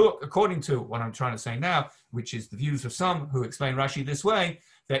 She took, according to what I'm trying to say now, which is the views of some who explain Rashi this way,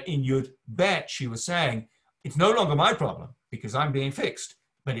 that in Yud Bet she was saying, it's no longer my problem because I'm being fixed,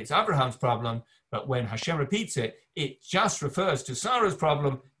 but it's Abraham's problem. But when Hashem repeats it, it just refers to Sarah's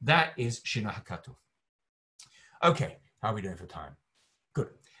problem. That is Shina HaKatuv. Okay, how are we doing for time? Good.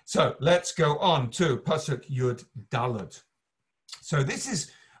 So let's go on to Pasuk Yud Daled. So this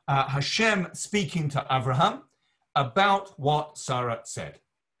is Hashem speaking to Abraham about what Sarah said.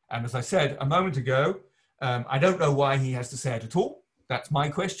 And as I said a moment ago, I don't know why he has to say it at all. That's my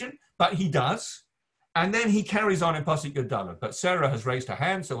question, but he does. And then he carries on in Pasuk Yud Daled. But Sarah has raised her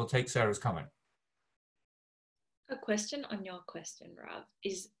hand, so we'll take Sarah's comment. A question on your question, Rav.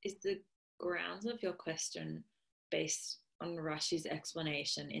 Is the grounds of your question based on Rashi's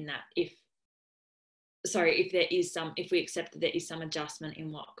explanation in that if we accept that there is some adjustment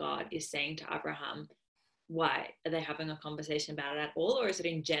in what God is saying to Abraham, why are they having a conversation about it at all? Or is it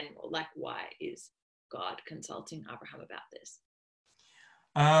in general? Like, why is God consulting Abraham about this?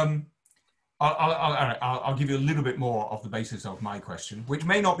 I'll give you a little bit more of the basis of my question, which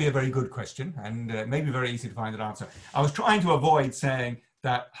may not be a very good question and may be very easy to find an answer. I was trying to avoid saying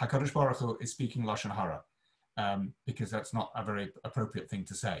that HaKadosh Baruch Hu is speaking Lashon Hara, because that's not a very appropriate thing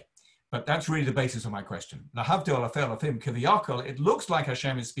to say. But that's really the basis of my question. It looks like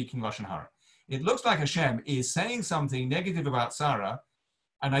Hashem is speaking Lashon Hara. It looks like Hashem is saying something negative about Sarah,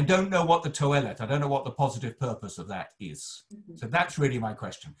 and I don't know what the toelet, I don't know what the positive purpose of that is. Mm-hmm. So that's really my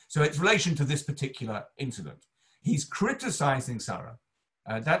question. So it's relation to this particular incident. He's criticizing Sarah.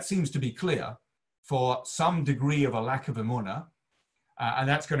 That seems to be clear for some degree of a lack of emunah, and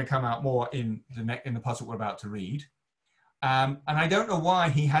that's going to come out more in the pasuk we're about to read. And I don't know why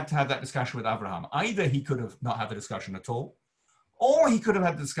he had to have that discussion with Abraham. Either he could have not had the discussion at all, or he could have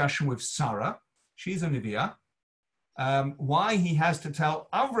had the discussion with Sarah. She's a Neviah. Why he has to tell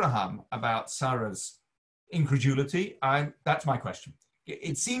Abraham about Sarah's incredulity, that's my question.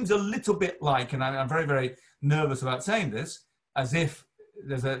 It seems a little bit like, and I'm very, very nervous about saying this, as if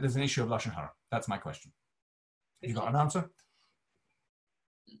there's an issue of Lashon Hara. That's my question. You got an answer?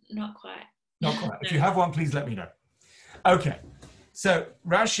 Not quite. Not quite. If you have one, please let me know. Okay. So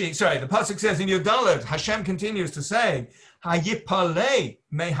Rashi, the pasuk says in Yud Daled, Hashem continues to say, Hayipalei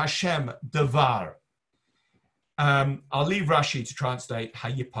me Hashem devar. I'll leave Rashi to translate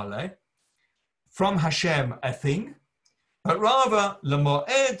Hayipaleh. From Hashem, a thing, but rather,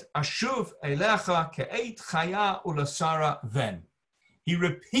 L'moed ashuv elecha ke'eit chaya u'lasara ven. He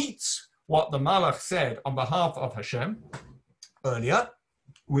repeats what the Malach said on behalf of Hashem earlier,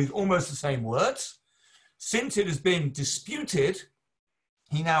 with almost the same words. Since it has been disputed,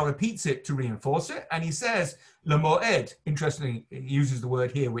 he now repeats it to reinforce it, and he says, L'moed, interestingly, he uses the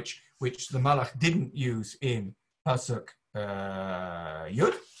word here, which the Malach didn't use in Pasuk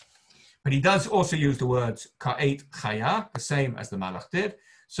Yud, but he does also use the words Ka'et Chaya, the same as the Malach did.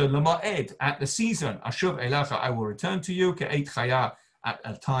 So L'moed, at the season, Ashuv Elecha, I will return to you, Ka'et Chaya, at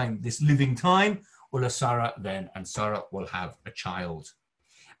a time, this living time, Ula Sarah then, and Sarah will have a child.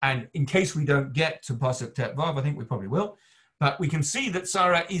 And in case we don't get to Pasuk Tet Vav, I think we probably will, but we can see that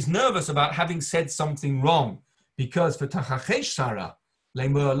Sarah is nervous about having said something wrong, because for Tachachesh Sarah,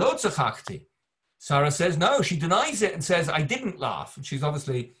 Lemur Lo Tzachachti, Sarah says no, she denies it and says, I didn't laugh. And she's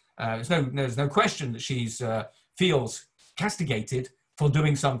obviously, there's no question that she's feels castigated for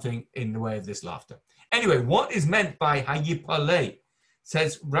doing something in the way of this laughter. Anyway, what is meant by hayipale?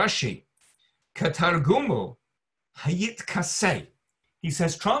 Says Rashi, katargumu hayit kasei. He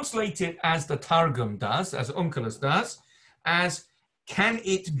says, translate it as the Targum does, as Onkelos does, as can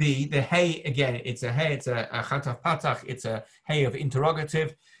it be, the hey, again, it's a hey, it's a chataf patach, it's a hey of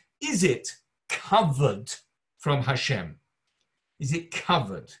interrogative. Is it covered from Hashem? Is it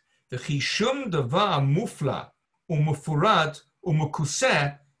covered? The chishum davar mufla umufurad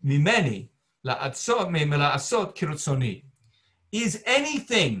umukuseh mimeni la'asot kirutzoni. Is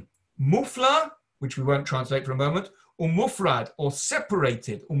anything mufla, which we won't translate for a moment, umufrad, or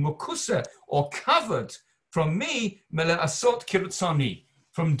separated, umukuseh, or covered from me, mela'asot kirutzoni,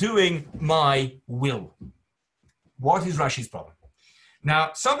 from doing my will? What is Rashi's problem?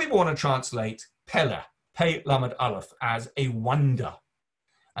 Now, some people want to translate Pele, Pei Lamed Aleph, as a wonder.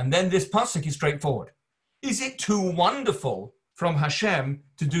 And then this pasuk is straightforward. Is it too wonderful from Hashem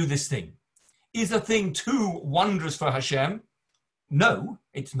to do this thing? Is a thing too wondrous for Hashem? No,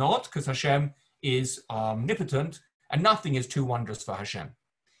 it's not, because Hashem is omnipotent and nothing is too wondrous for Hashem.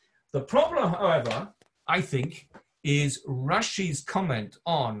 The problem, however, I think, is Rashi's comment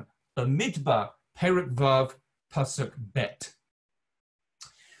on Bamidbar Perek Vav pasuk Bet.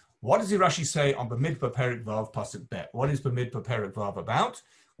 What does Rashi say on Bamidbar Perek Vav pasuk Bet? What is Bamidbar Perek Vav about?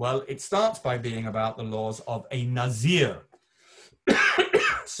 Well, it starts by being about the laws of a Nazir,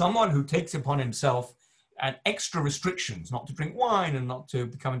 someone who takes upon himself an extra restrictions, not to drink wine and not to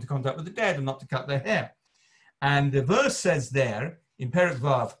come into contact with the dead and not to cut their hair. And the verse says there in Perek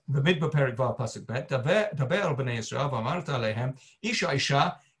Vav, Bamidbar Perek Vav pasuk Bet, Daber al bnei Yisrael v'amarta alehem isha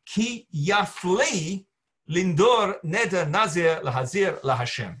isha ki yafli lindor neder nazir lahazir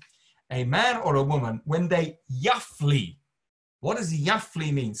lahashem. A man or a woman, when they yafli, what does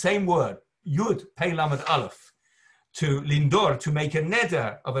yafli mean? Same word, yud, pei lamed aleph, to lindor, to make a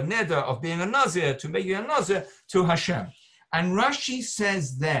neder of being a nazir, to make a nazir to Hashem. And Rashi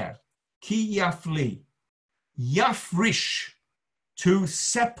says there, ki yafli, yafrish, to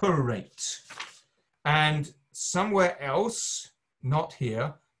separate. And somewhere else, not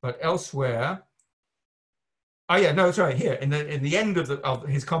here, but elsewhere, oh yeah, no, sorry, here, in the end of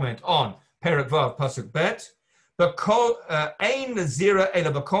his comment on Perek Vav pasuk Bet, B'kol ein nazira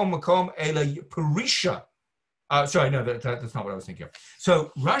ela b'kol makom ela perisha. Sorry, no, that's not what I was thinking of.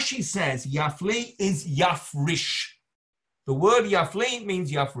 So Rashi says Yafli is Yafrish. The word Yafli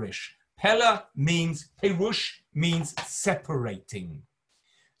means Yafrish. Pella means, Perush means separating.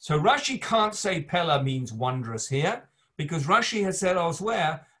 So Rashi can't say Pella means wondrous here, because Rashi has said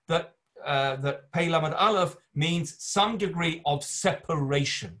elsewhere that Pei Lamed Aleph means some degree of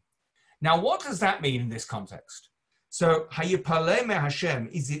separation. Now, what does that mean in this context? So, Hayipaleh me Hashem,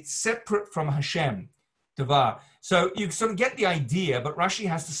 is it separate from Hashem? Devar. So you sort of get the idea, but Rashi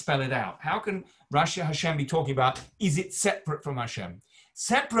has to spell it out. How can Rashi Hashem be talking about, is it separate from Hashem?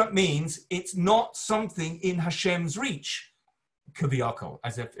 Separate means it's not something in Hashem's reach, kaviyakol,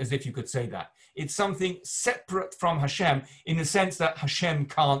 as if you could say that. It's something separate from Hashem in the sense that Hashem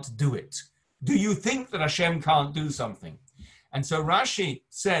can't do it. Do you think that Hashem can't do something? And so Rashi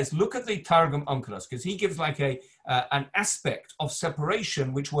says, look at the Targum Onkelos, because he gives like an aspect of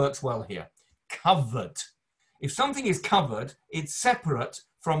separation which works well here. Covered. If something is covered, it's separate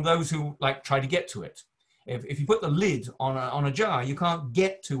from those who like try to get to it. If you put the lid on a jar, you can't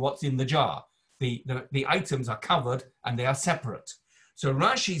get to what's in the jar. The items are covered and they are separate. So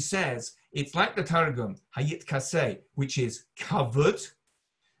Rashi says it's like the Targum Hayit Kaseh, which is covered.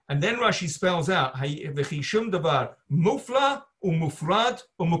 And then Rashi spells out V'chishum davar mufla umufrad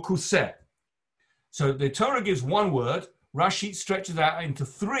umukuseh. So the Torah gives one word, Rashi stretches out into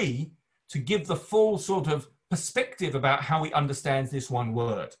three to give the full sort of perspective about how he understands this one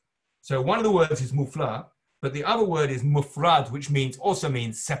word. So one of the words is mufla, but the other word is mufrad, which also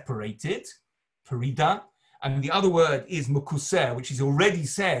means separated, perida, and the other word is mukuseh, which is already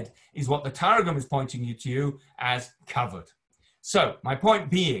said is what the Targum is pointing you to as covered. So my point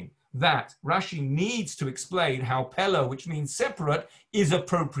being that Rashi needs to explain how pella, which means separate, is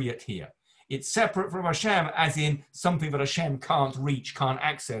appropriate here. It's separate from Hashem, as in something that Hashem can't reach, can't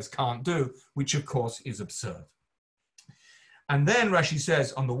access, can't do, which of course is absurd. And then Rashi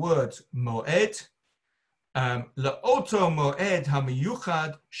says on the word moed, la'oto moed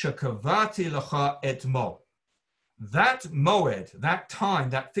hamiyuchad shekavati lecha etmo. That moed, that time,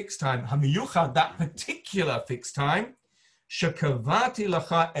 that fixed time, hamiyuchad, that particular fixed time, shekavati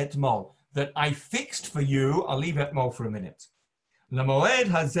lecha etmo, that I fixed for you. I'll leave etmo for a minute. Lamoed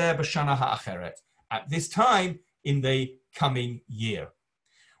hazeh b'shana ha'acheret. at this time in the coming year.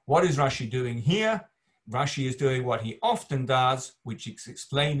 What is Rashi doing here? Rashi is doing what he often does, which is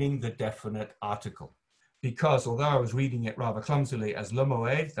explaining the definite article. Because although I was reading it rather clumsily as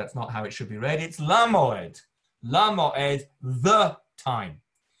Lamoed, that's not how it should be read. It's Lamoed. Lamoed, the time.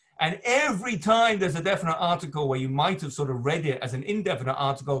 And every time there's a definite article where you might have sort of read it as an indefinite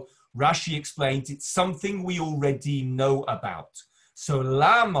article, Rashi explains it's something we already know about. So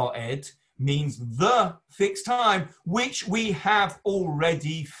Lamoed means the fixed time, which we have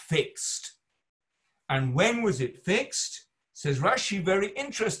already fixed. And when was it fixed? Says Rashi very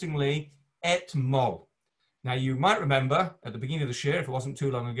interestingly, etmol. Now you might remember at the beginning of the shir, if it wasn't too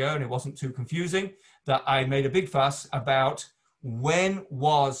long ago and it wasn't too confusing, that I made a big fuss about when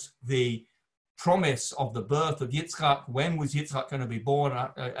was the promise of the birth of Yitzchak, when was Yitzchak going to be born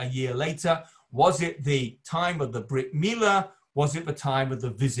a year later? Was it the time of the Brit Milah? Was it the time of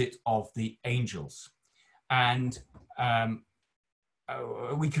the visit of the angels? And I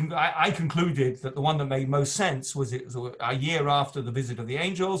concluded that the one that made most sense was it was a year after the visit of the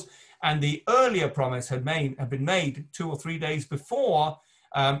angels, and the earlier promise had been made 2 or 3 days before,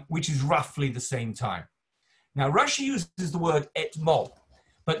 which is roughly the same time. Now, Rashi uses the word etmol,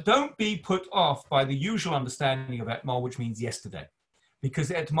 but don't be put off by the usual understanding of etmol, which means yesterday, because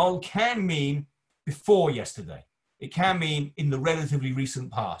etmol can mean before yesterday. It can mean in the relatively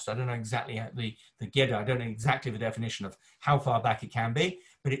recent past. I don't know exactly the Gedder, I don't know exactly the definition of how far back it can be,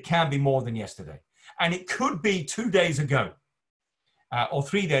 but it can be more than yesterday. And it could be 2 days ago, or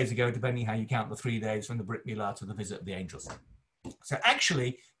 3 days ago, depending how you count the 3 days from the Brit Milah to the visit of the angels. So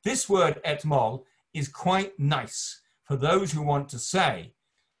actually, this word etmol is quite nice for those who want to say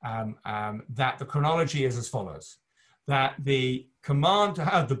that the chronology is as follows, that the command to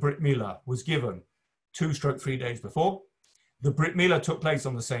have the Brit Milah was given 2-3 days before. The Brit Milah took place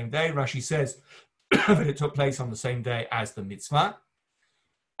on the same day. Rashi says that it took place on the same day as the mitzvah.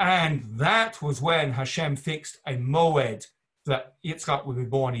 And that was when Hashem fixed a moed that Yitzchak would be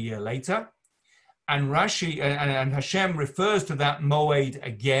born a year later. And Rashi and Hashem refers to that moed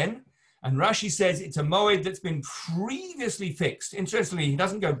again. And Rashi says it's a moed that's been previously fixed. Interestingly, he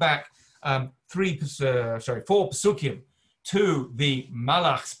doesn't go back 4 pasukim to the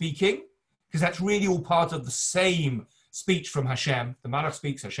Malach speaking, because that's really all part of the same speech from Hashem. The Malach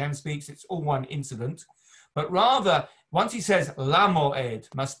speaks, Hashem speaks, it's all one incident. But rather, once he says la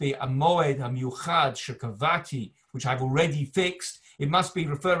moed, must be a moed hamiyuchad shekavati, which I've already fixed, it must be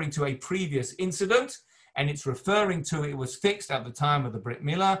referring to a previous incident, and it's referring to it was fixed at the time of the Brit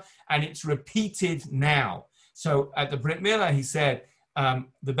Milah, and it's repeated now. So at the Brit Milah, he said,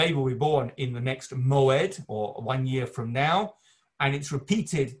 the baby will be born in the next moed, or 1 year from now, and it's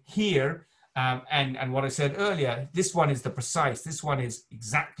repeated here. And what I said earlier, this one is the precise, this one is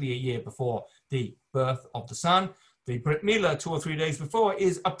exactly a year before the birth of the son. The Brit Milah 2 or 3 days before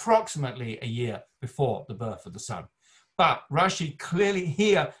is approximately a year before the birth of the son. But Rashi clearly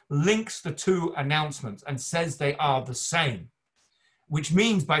here links the two announcements and says they are the same, which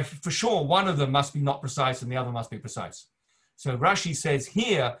means for sure one of them must be not precise and the other must be precise. So Rashi says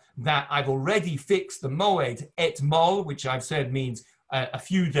here that I've already fixed the moed etmol, which I've said means a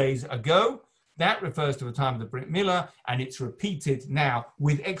few days ago. That refers to the time of the Brit Milah, and it's repeated now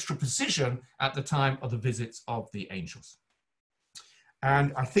with extra precision at the time of the visits of the angels.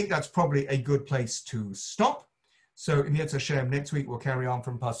 And I think that's probably a good place to stop. So in Yetz Hashem, next week we'll carry on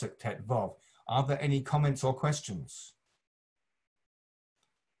from Pasuk Tet Vav. Are there any comments or questions?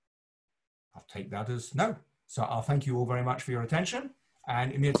 I'll take that as no. So I'll thank you all very much for your attention.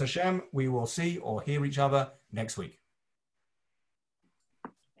 And in Yetz Hashem, we will see or hear each other next week.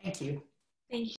 Thank you. Thank you.